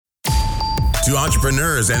To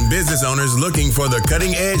entrepreneurs and business owners looking for the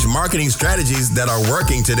cutting-edge marketing strategies that are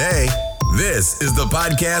working today, this is the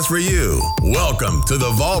podcast for you. Welcome to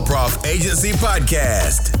the Volprof Agency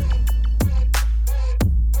Podcast.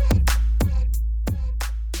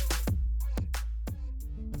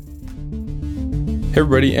 Hey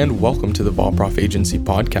everybody, and welcome to the Volprof Agency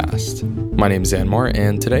Podcast. My name is Anmar,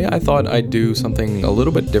 and today I thought I'd do something a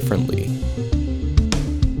little bit differently.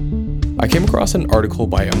 I came across an article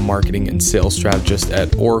by a marketing and sales strategist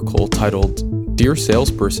at Oracle titled, "Dear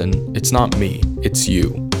Salesperson, It's Not Me, It's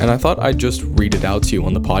You," and I thought I'd just read it out to you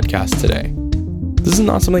on the podcast today. This is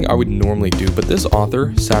not something I would normally do, but this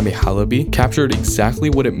author, Sami Halabi, captured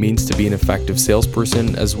exactly what it means to be an effective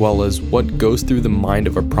salesperson, as well as what goes through the mind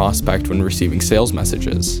of a prospect when receiving sales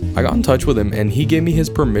messages. I got in touch with him and he gave me his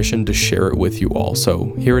permission to share it with you all,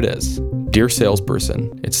 so here it is. Dear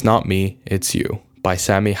Salesperson, It's Not Me, It's You, by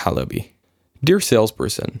Sami Halabi. Dear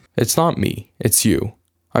Salesperson, it's not me, it's you.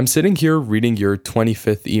 I'm sitting here reading your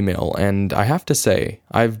 25th email, and I have to say,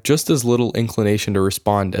 I've just as little inclination to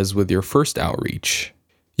respond as with your first outreach.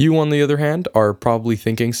 You, on the other hand, are probably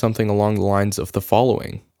thinking something along the lines of the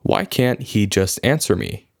following. Why can't he just answer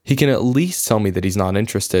me? He can at least tell me that he's not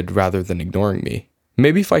interested rather than ignoring me.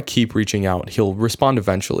 Maybe if I keep reaching out, he'll respond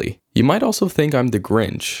eventually. You might also think I'm the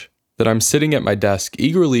Grinch, that I'm sitting at my desk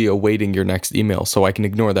eagerly awaiting your next email so I can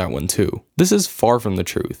ignore that one too. This is far from the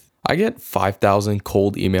truth. I get 5,000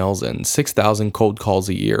 cold emails and 6,000 cold calls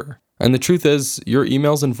a year. And the truth is, your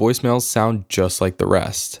emails and voicemails sound just like the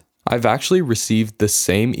rest. I've actually received the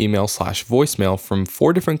same email/voicemail from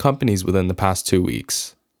 4 different companies within the past 2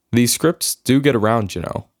 weeks. These scripts do get around, you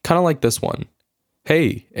know, kind of like this one.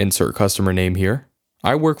 Hey, insert customer name here.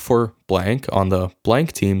 I work for blank on the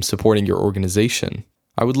blank team supporting your organization.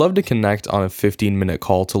 I would love to connect on a 15-minute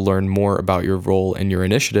call to learn more about your role and your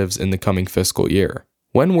initiatives in the coming fiscal year.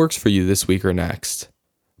 When works for you this week or next?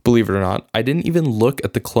 Believe it or not, I didn't even look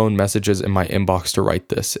at the clone messages in my inbox to write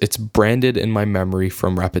this. It's branded in my memory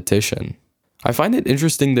from repetition. I find it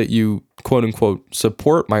interesting that you, quote-unquote,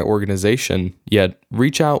 support my organization, yet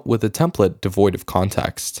reach out with a template devoid of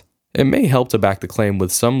context. It may help to back the claim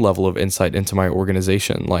with some level of insight into my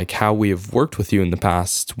organization, like how we have worked with you in the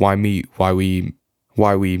past, why we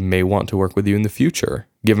may want to work with you in the future,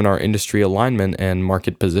 given our industry alignment and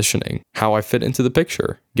market positioning, how I fit into the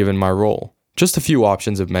picture, given my role. Just a few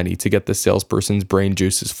options of many to get the salesperson's brain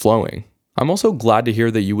juices flowing. I'm also glad to hear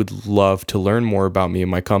that you would love to learn more about me and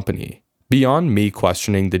my company. Beyond me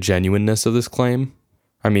questioning the genuineness of this claim,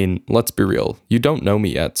 I mean, let's be real, you don't know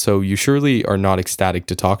me yet, so you surely are not ecstatic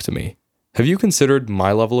to talk to me. Have you considered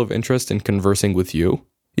my level of interest in conversing with you?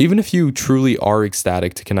 Even if you truly are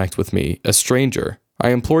ecstatic to connect with me, a stranger, I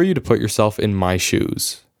implore you to put yourself in my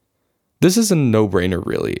shoes. This is a no-brainer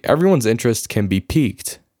really. Everyone's interest can be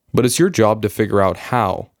piqued, but it's your job to figure out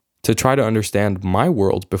how, to try to understand my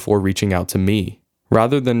world before reaching out to me,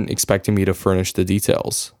 rather than expecting me to furnish the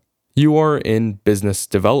details. You are in business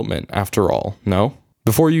development after all, no?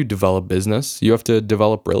 Before you develop business, you have to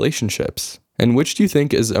develop relationships. And which do you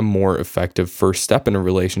think is a more effective first step in a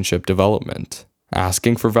relationship development?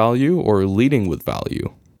 Asking for value or leading with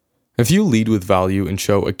value? If you lead with value and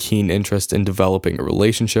show a keen interest in developing a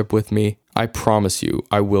relationship with me, I promise you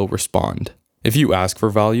I will respond. If you ask for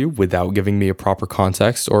value without giving me a proper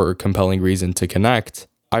context or a compelling reason to connect,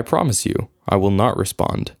 I promise you I will not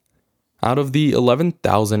respond. Out of the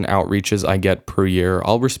 11,000 outreaches I get per year,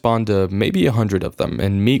 I'll respond to maybe 100 of them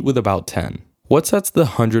and meet with about 10. What sets the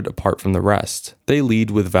 100 apart from the rest? They lead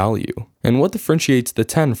with value. And what differentiates the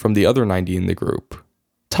 10 from the other 90 in the group?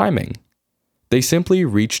 Timing. They simply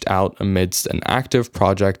reached out amidst an active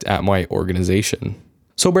project at my organization.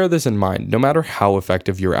 So bear this in mind, no matter how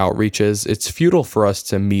effective your outreach is, it's futile for us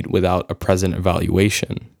to meet without a present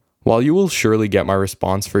evaluation. While you will surely get my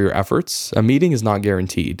response for your efforts, a meeting is not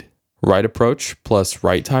guaranteed. Right approach plus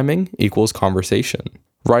right timing equals conversation.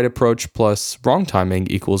 Right approach plus wrong timing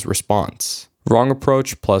equals response. Wrong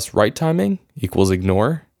approach plus right timing equals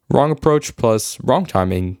ignore. Wrong approach plus wrong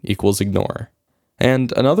timing equals ignore.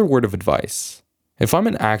 And another word of advice. If I'm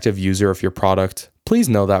an active user of your product, please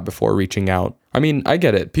know that before reaching out. I mean, I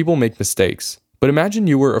get it, people make mistakes. But imagine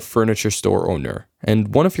you were a furniture store owner,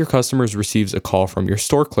 and one of your customers receives a call from your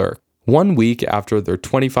store clerk 1 week after their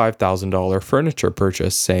 $25,000 furniture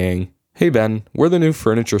purchase saying, "Hey Ben, we're the new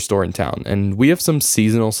furniture store in town, and we have some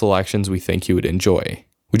seasonal selections we think you would enjoy.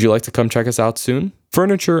 Would you like to come check us out soon?"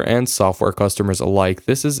 Furniture and software customers alike,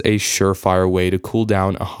 this is a surefire way to cool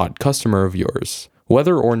down a hot customer of yours.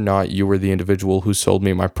 Whether or not you were the individual who sold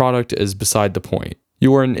me my product is beside the point.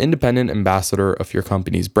 You are an independent ambassador of your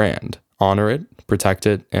company's brand. Honor it, protect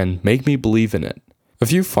it, and make me believe in it. A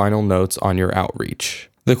few final notes on your outreach.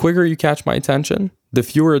 The quicker you catch my attention, the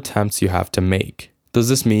fewer attempts you have to make. Does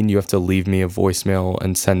this mean you have to leave me a voicemail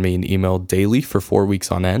and send me an email daily for 4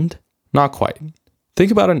 weeks on end? Not quite.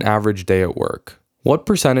 Think about an average day at work. What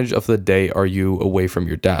percentage of the day are you away from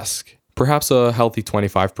your desk? Perhaps a healthy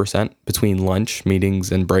 25% between lunch,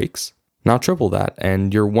 meetings, and breaks. Now triple that,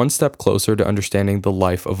 and you're one step closer to understanding the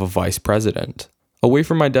life of a vice president. Away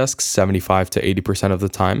from my desk 75 to 80% of the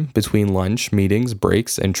time, between lunch, meetings,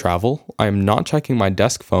 breaks, and travel, I am not checking my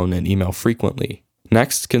desk phone and email frequently.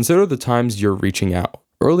 Next, consider the times you're reaching out.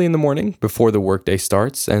 Early in the morning, before the workday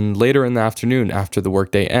starts, and later in the afternoon after the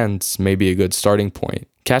workday ends may be a good starting point.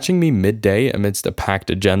 Catching me midday amidst a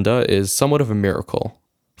packed agenda is somewhat of a miracle.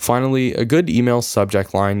 Finally, a good email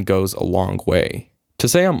subject line goes a long way. To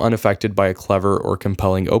say I'm unaffected by a clever or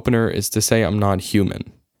compelling opener is to say I'm not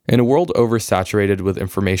human. In a world oversaturated with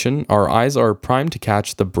information, our eyes are primed to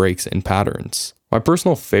catch the breaks in patterns. My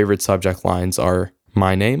personal favorite subject lines are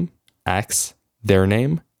my name, X, their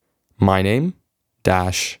name, my name,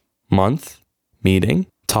 dash, month, meeting,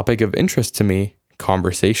 topic of interest to me,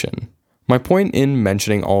 conversation. My point in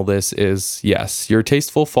mentioning all this is, yes, your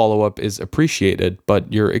tasteful follow-up is appreciated,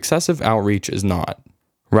 but your excessive outreach is not.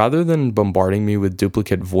 Rather than bombarding me with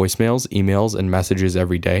duplicate voicemails, emails, and messages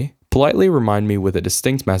every day, politely remind me with a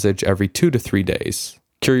distinct message every 2 to 3 days.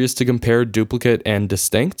 Curious to compare duplicate and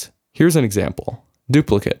distinct? Here's an example.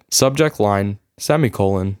 Duplicate, subject line,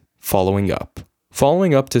 semicolon, following up.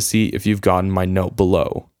 Following up to see if you've gotten my note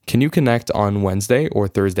below. Can you connect on Wednesday or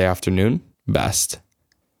Thursday afternoon? Best.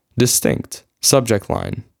 Distinct, subject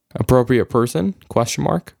line, appropriate person?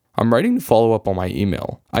 I'm writing to follow up on my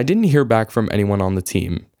email. I didn't hear back from anyone on the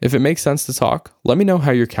team. If it makes sense to talk, let me know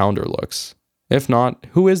how your calendar looks. If not,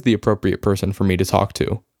 who is the appropriate person for me to talk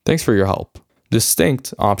to? Thanks for your help.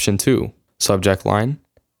 Distinct, option 2, subject line,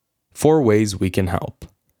 4 ways we can help.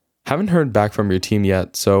 Haven't heard back from your team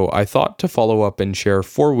yet, so I thought to follow up and share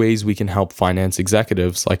 4 ways we can help finance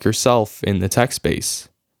executives like yourself in the tech space.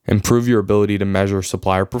 Improve your ability to measure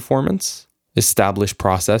supplier performance, establish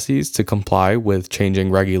processes to comply with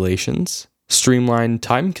changing regulations, streamline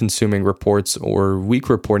time-consuming reports or weak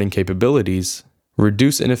reporting capabilities,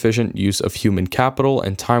 reduce inefficient use of human capital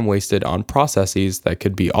and time wasted on processes that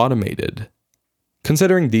could be automated.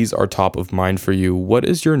 Considering these are top of mind for you, what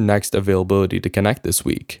is your next availability to connect this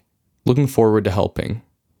week? Looking forward to helping.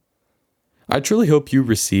 I truly hope you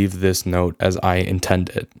receive this note as I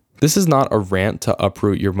intended. This is not a rant to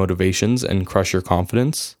uproot your motivations and crush your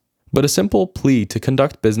confidence, but a simple plea to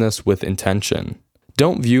conduct business with intention.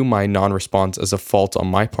 Don't view my non-response as a fault on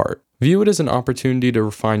my part. View it as an opportunity to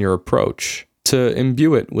refine your approach, to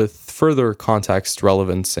imbue it with further context,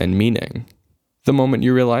 relevance, and meaning. The moment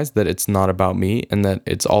you realize that it's not about me and that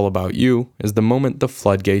it's all about you is the moment the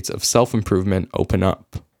floodgates of self-improvement open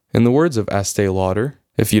up. In the words of Estee Lauder,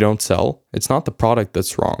 if you don't sell, it's not the product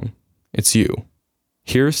that's wrong, it's you.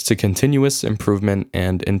 Here's to continuous improvement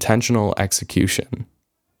and intentional execution.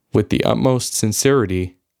 With the utmost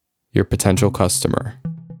sincerity, your potential customer.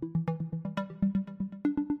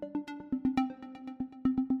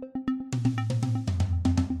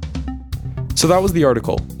 So that was the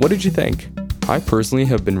article. What did you think? I personally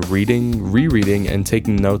have been reading, rereading, and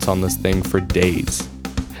taking notes on this thing for days.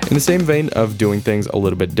 In the same vein of doing things a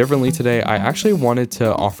little bit differently today, I actually wanted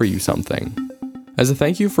to offer you something. As a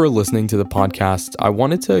thank you for listening to the podcast, I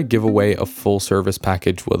wanted to give away a full service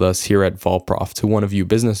package with us here at Volprof to one of you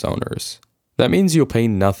business owners. That means you'll pay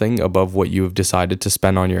nothing above what you have decided to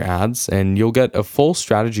spend on your ads, and you'll get a full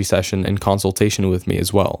strategy session and consultation with me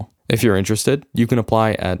as well. If you're interested, you can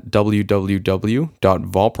apply at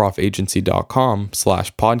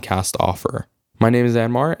www.volprofagency.com/podcast offer. My name is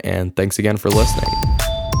Anmar, and thanks again for listening.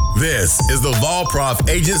 This is the Volprof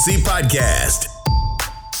Agency Podcast.